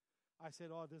eyes. I said,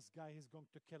 oh, this guy is going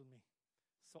to kill me.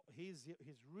 So he's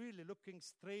really looking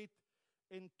straight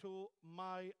into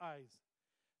my eyes.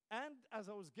 And as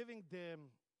I was giving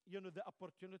them, the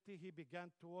opportunity, he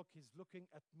began to walk. He's looking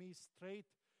at me straight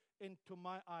into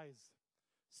my eyes.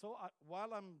 So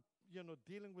while I'm,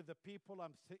 dealing with the people,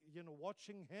 I'm,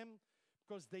 watching him.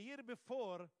 Because the year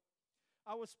before,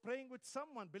 I was praying with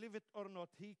someone, believe it or not.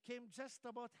 He came just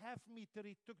about half meter.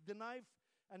 He took the knife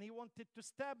and he wanted to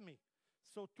stab me.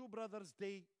 So two brothers,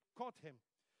 they caught him.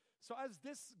 So as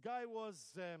this guy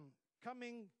was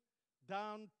coming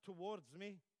down towards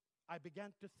me, I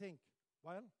began to think,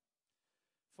 well,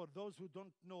 for those who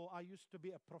don't know, I used to be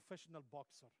a professional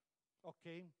boxer,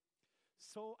 okay?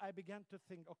 So I began to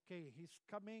think, okay, he's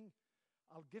coming.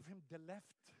 I'll give him the left.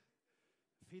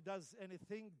 If he does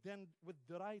anything, then with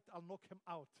the right, I'll knock him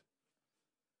out.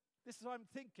 This is what I'm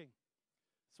thinking.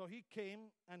 So he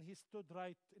came and he stood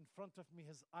right in front of me.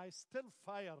 His eyes still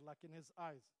fire like in his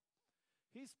eyes.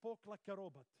 He spoke like a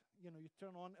robot. You know, you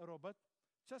turn on a robot.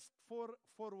 Just four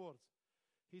words.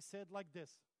 He said like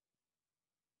this.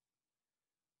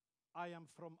 I am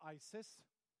from ISIS.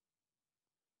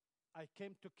 I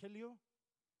came to kill you.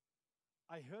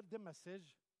 I heard the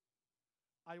message.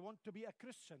 I want to be a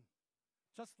Christian.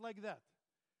 Just like that.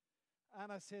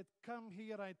 And I said, come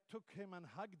here. I took him and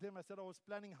hugged him. I said, I was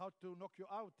planning how to knock you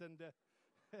out. And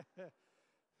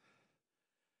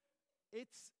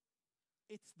it's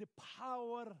the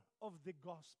power of the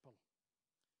gospel.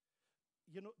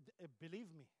 You know,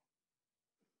 believe me,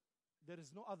 there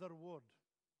is no other word.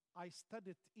 I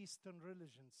studied Eastern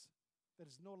religions. There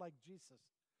is no like Jesus.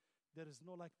 There is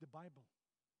no like the Bible.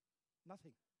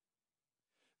 Nothing.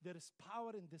 There is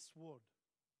power in this word.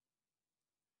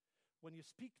 When you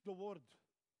speak the word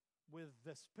with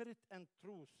the spirit and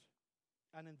truth,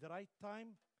 and in the right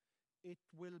time, it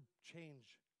will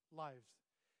change lives.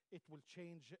 It will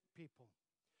change people.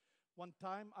 One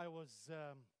time I was,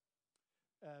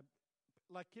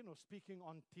 speaking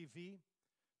on TV.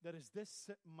 There is this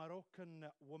Moroccan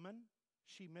woman.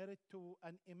 She married to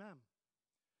an imam.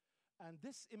 And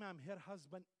this imam, her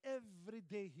husband, every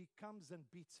day he comes and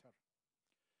beats her.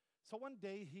 So one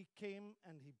day he came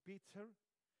and he beat her.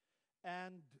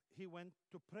 And he went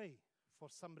to pray for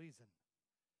some reason.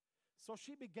 So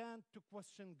she began to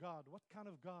question God. What kind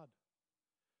of God?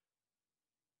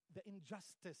 The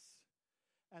injustice.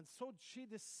 And so she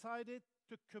decided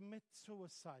to commit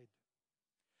suicide.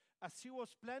 As she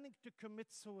was planning to commit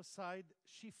suicide,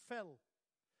 she fell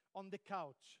on the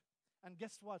couch. And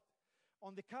guess what?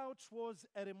 On the couch was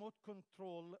a remote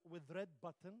control with red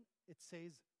button. It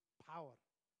says power.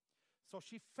 So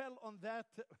she fell on that.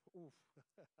 Oof,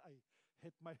 I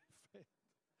hit my face.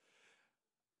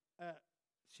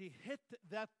 She hit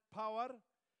that power,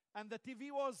 and the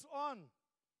TV was on,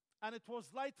 and it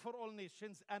was light for all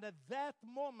nations. And at that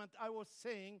moment, I was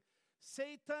saying,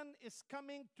 Satan is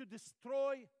coming to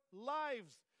destroy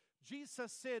lives.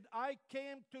 Jesus said, I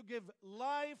came to give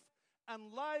life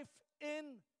and life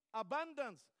in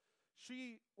abundance.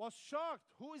 She was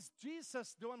shocked. Who is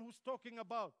Jesus, the one who's talking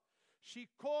about? She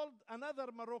called another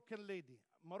Moroccan lady.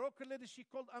 She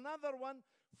called another one.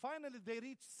 Finally, they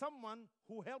reached someone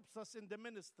who helps us in the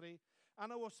ministry.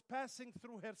 And I was passing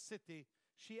through her city.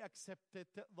 She accepted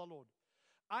the Lord.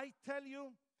 I tell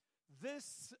you,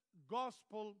 this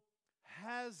gospel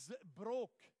has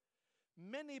broke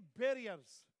many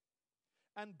barriers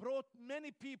and brought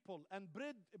many people and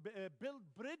built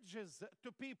bridges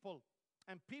to people.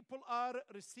 And people are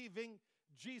receiving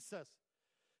Jesus.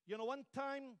 You know, one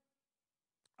time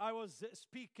I was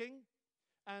speaking,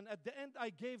 and at the end I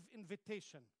gave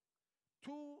invitation.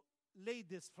 Two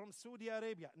ladies from Saudi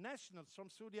Arabia, nationals from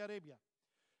Saudi Arabia,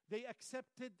 they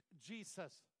accepted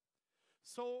Jesus.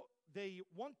 So they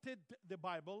wanted the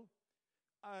Bible.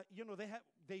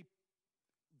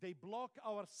 They block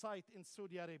our site in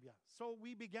Saudi Arabia. So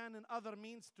we began in other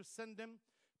means to send them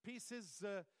pieces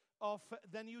of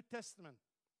the New Testament.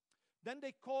 Then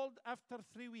they called after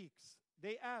 3 weeks.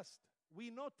 They asked,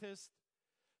 we noticed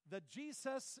that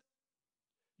Jesus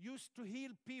used to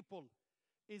heal people.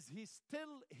 Is he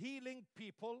still healing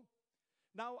people?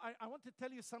 Now, I want to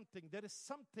tell you something. There is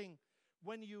something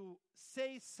when you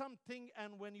say something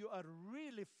and when you are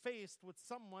really faced with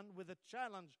someone with a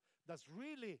challenge, does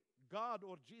really God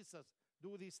or Jesus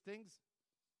do these things?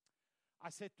 I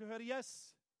said to her,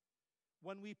 yes.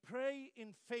 When we pray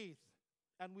in faith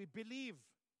and we believe,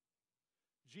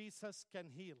 Jesus can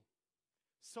heal.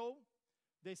 So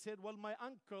they said, well, my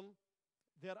uncle,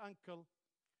 their uncle,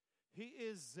 he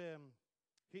is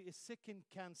sick in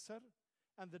cancer,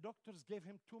 and the doctors gave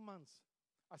him 2 months.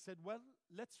 I said, well,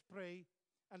 let's pray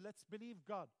and let's believe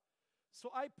God. So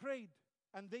I prayed,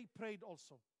 and they prayed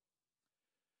also.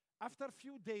 After a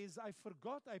few days, I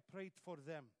forgot I prayed for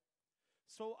them.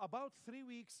 So about 3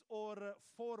 weeks or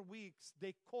 4 weeks,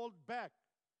 they called back.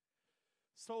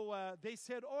 So they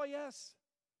said, oh yes,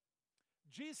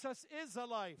 Jesus is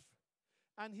alive,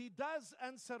 and he does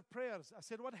answer prayers. I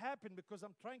said, what happened? Because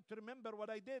I'm trying to remember what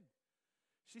I did.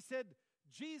 She said,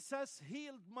 Jesus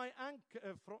healed my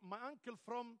uncle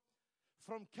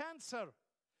from cancer.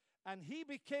 And he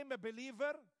became a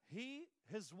believer. He,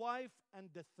 his wife, and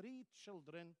the 3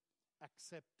 children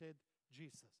accepted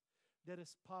Jesus. There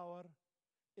is power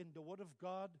in the Word of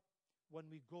God when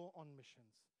we go on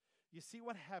missions. You see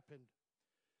what happened?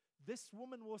 This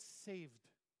woman was saved.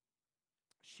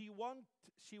 She went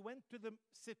to the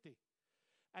city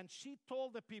and she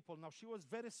told the people. Now, she was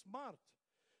very smart,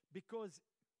 because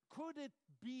could it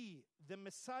be the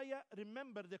Messiah?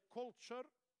 Remember the culture,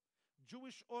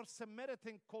 Jewish or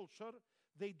Samaritan culture,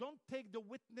 they don't take the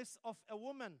witness of a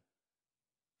woman.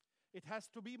 It has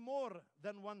to be more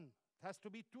than one. It has to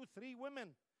be 2, 3 women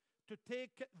to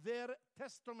take their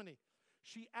testimony.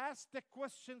 She asked the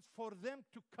questions for them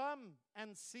to come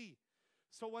and see.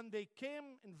 So when they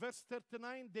came, in verse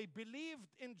 39, they believed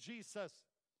in Jesus.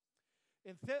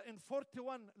 In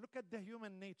 41, look at the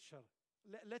human nature.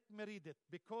 Let me read it,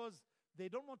 because they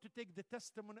don't want to take the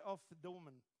testimony of the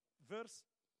woman. Verse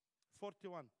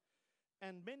 41.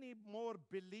 And many more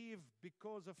believed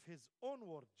because of his own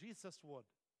word, Jesus' word.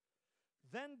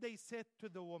 Then they said to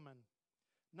the woman,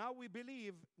 now we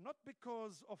believe, not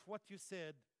because of what you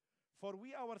said, for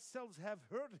we ourselves have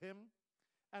heard him,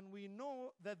 and we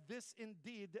know that this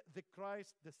indeed the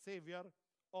Christ, the Savior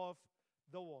of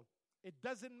the world. It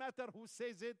doesn't matter who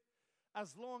says it,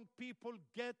 as long people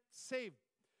get saved.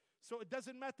 So it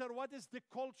doesn't matter what is the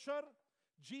culture.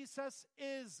 Jesus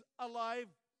is alive,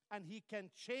 and he can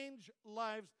change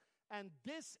lives. And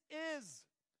this is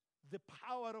the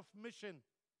power of mission.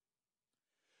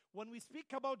 When we speak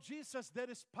about Jesus, there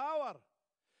is power.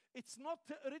 It's not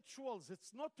rituals.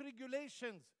 It's not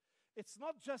regulations. It's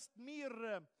not just mere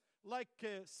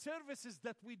services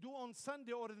that we do on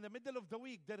Sunday or in the middle of the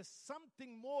week. There is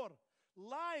something more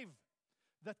live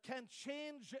that can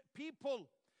change people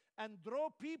and draw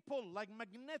people like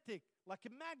magnetic, like a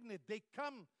magnet. They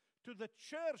come to the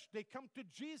church. They come to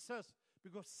Jesus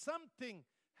because something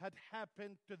had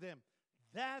happened to them.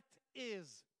 That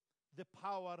is the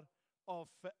power of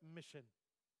mission.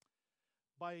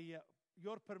 By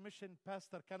your permission,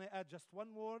 Pastor, can I add just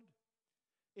one word?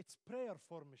 It's prayer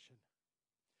for mission.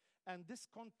 And this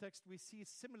context, we see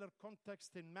similar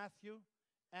context in Matthew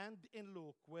and in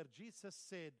Luke, where Jesus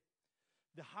said,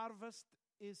 the harvest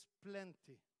is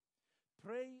plenty.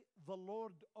 Pray the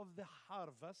Lord of the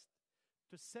harvest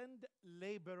to send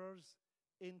laborers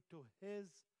into his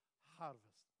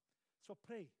harvest. So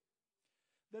pray.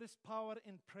 There is power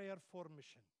in prayer for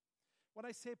mission. When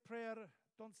I say prayer,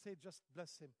 don't say just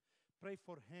bless him. Pray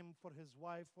for him, for his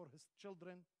wife, for his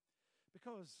children,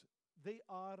 because they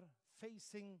are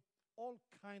facing all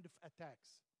kind of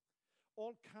attacks,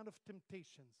 all kind of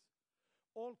temptations,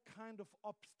 all kind of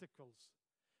obstacles.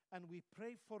 And we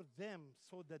pray for them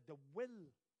so that the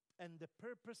will and the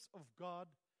purpose of God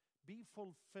be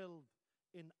fulfilled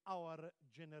in our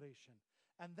generation.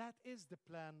 And that is the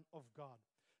plan of God.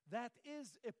 That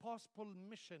is a possible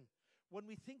mission. When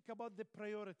we think about the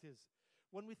priorities,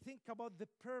 when we think about the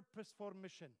purpose for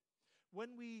mission, when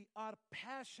we are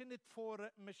passionate for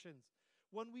missions,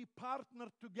 when we partner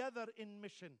together in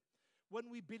mission, when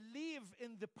we believe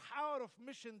in the power of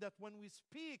mission, that when we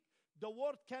speak, the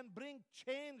word can bring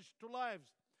change to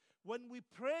lives. When we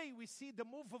pray, we see the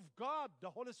move of God. The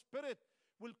Holy Spirit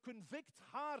will convict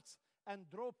hearts and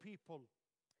draw people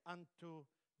unto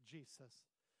Jesus.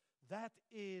 That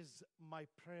is my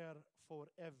prayer for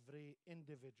every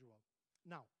individual.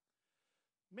 Now,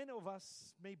 many of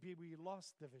us, maybe we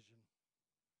lost the vision.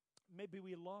 Maybe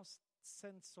we lost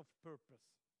sense of purpose.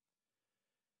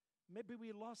 Maybe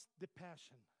we lost the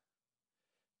passion.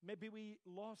 Maybe we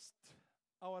lost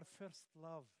our first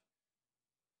love.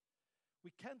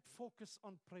 We can't focus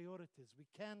on priorities. We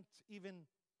can't even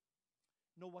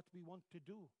know what we want to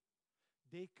do.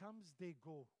 Day comes, day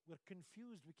go. We're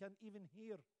confused. We can't even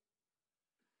hear.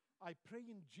 I pray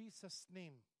in Jesus'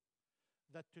 name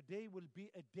that today will be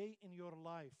a day in your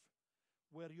life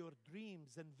where your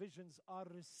dreams and visions are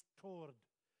restored,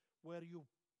 where you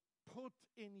put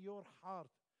in your heart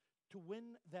to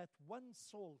win that one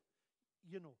soul,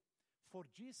 for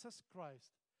Jesus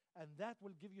Christ, and that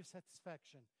will give you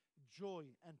satisfaction, joy,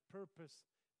 and purpose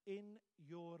in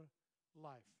your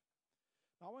life.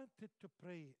 Now, I wanted to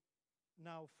pray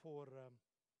now for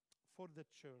the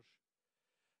church,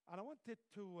 and I wanted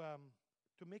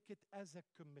to make it as a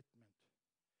commitment.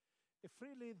 If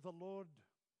really the Lord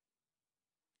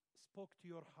spoke to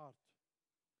your heart,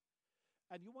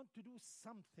 and you want to do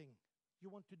something,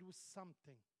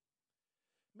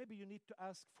 maybe you need to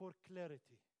ask for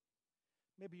clarity.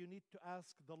 Maybe you need to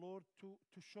ask the Lord to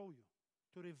show you,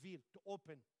 to reveal, to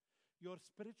open your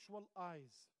spiritual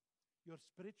eyes, your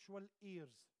spiritual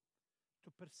ears,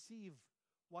 to perceive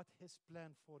what His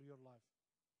plan for your life.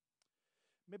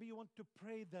 Maybe you want to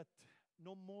pray that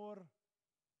no more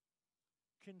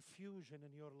confusion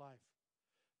in your life,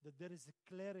 that there is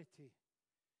a clarity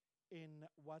in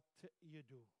what you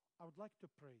do. I would like to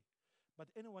pray. But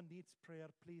anyone needs prayer,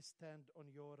 please stand on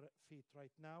your feet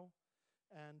right now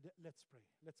and let's pray.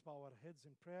 Let's bow our heads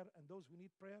in prayer. And those who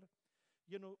need prayer,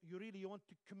 you really want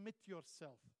to commit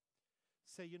yourself.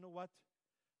 Say, you know what?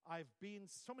 I've been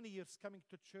so many years coming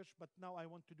to church, but now I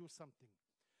want to do something.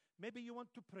 Maybe you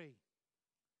want to pray.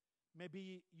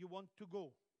 Maybe you want to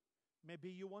go. Maybe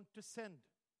you want to send.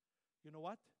 You know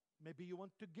what? Maybe you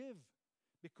want to give,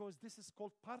 because this is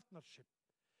called partnership.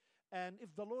 And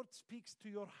if the Lord speaks to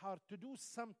your heart to do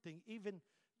something, even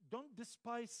don't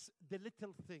despise the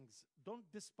little things. Don't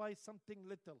despise something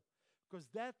little, because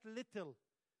that little,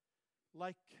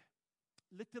 like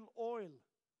little oil,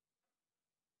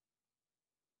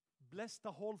 blessed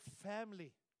the whole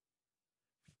family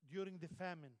during the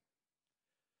famine.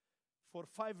 For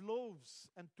 5 loaves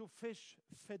and 2 fish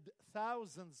fed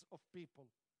thousands of people.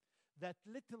 That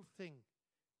little thing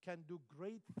can do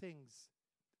great things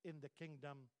in the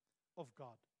kingdom of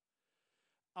God.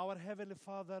 Our Heavenly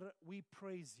Father, we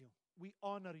praise you, we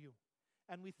honor you,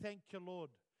 and we thank you, Lord,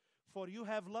 for you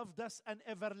have loved us an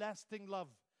everlasting love,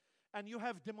 and you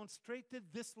have demonstrated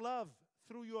this love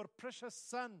through your precious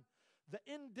Son, the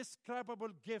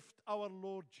indescribable gift, our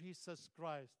Lord Jesus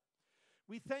Christ.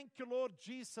 We thank you, Lord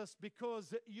Jesus,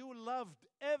 because you loved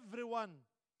everyone.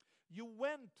 You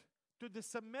went to the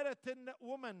Samaritan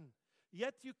woman,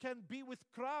 yet you can be with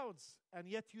crowds, and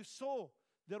yet you saw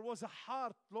there was a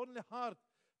heart, lonely heart,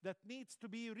 that needs to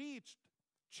be reached,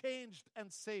 changed,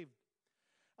 and saved.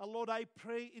 And Lord, I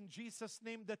pray in Jesus'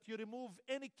 name that you remove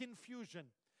any confusion,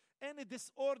 any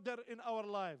disorder in our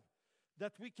life,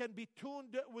 that we can be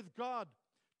tuned with God,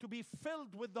 to be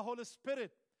filled with the Holy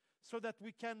Spirit, so that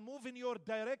we can move in your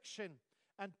direction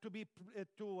and to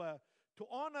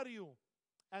honor you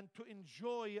and to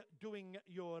enjoy doing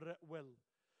your will.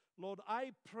 Lord,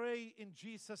 I pray in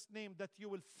Jesus' name that you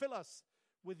will fill us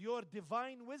with your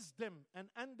divine wisdom and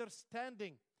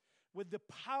understanding, with the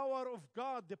power of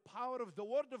God, the power of the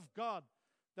Word of God,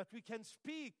 that we can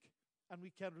speak and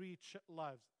we can reach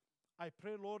lives. I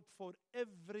pray, Lord, for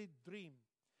every dream,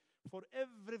 for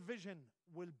every vision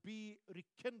will be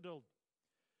rekindled.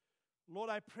 Lord,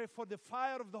 I pray for the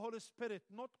fire of the Holy Spirit,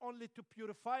 not only to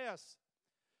purify us,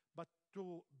 but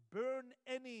to burn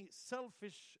any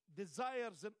selfish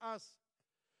desires in us,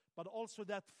 but also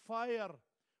that fire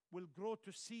will grow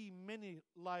to see many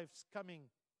lives coming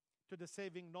to the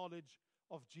saving knowledge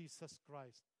of Jesus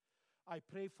Christ. I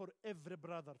pray for every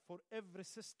brother, for every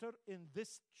sister in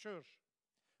this church.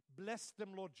 Bless them,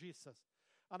 Lord Jesus.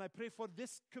 And I pray for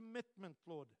this commitment,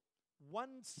 Lord, 1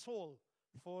 soul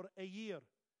for a year.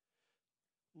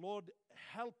 Lord,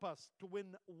 help us to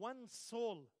win 1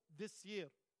 soul this year.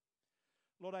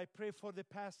 Lord, I pray for the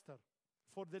pastor,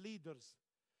 for the leaders,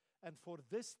 and for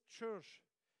this church.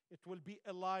 It will be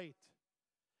a light.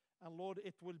 And Lord,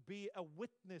 it will be a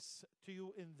witness to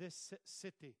you in this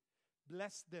city.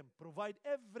 Bless them. Provide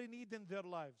every need in their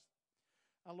lives.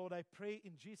 And Lord, I pray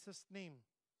in Jesus' name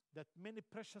that many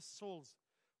precious souls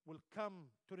will come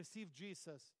to receive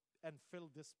Jesus and fill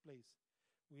this place.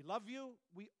 We love you,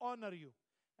 we honor you,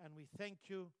 and we thank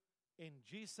you in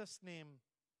Jesus' name.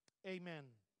 Amen.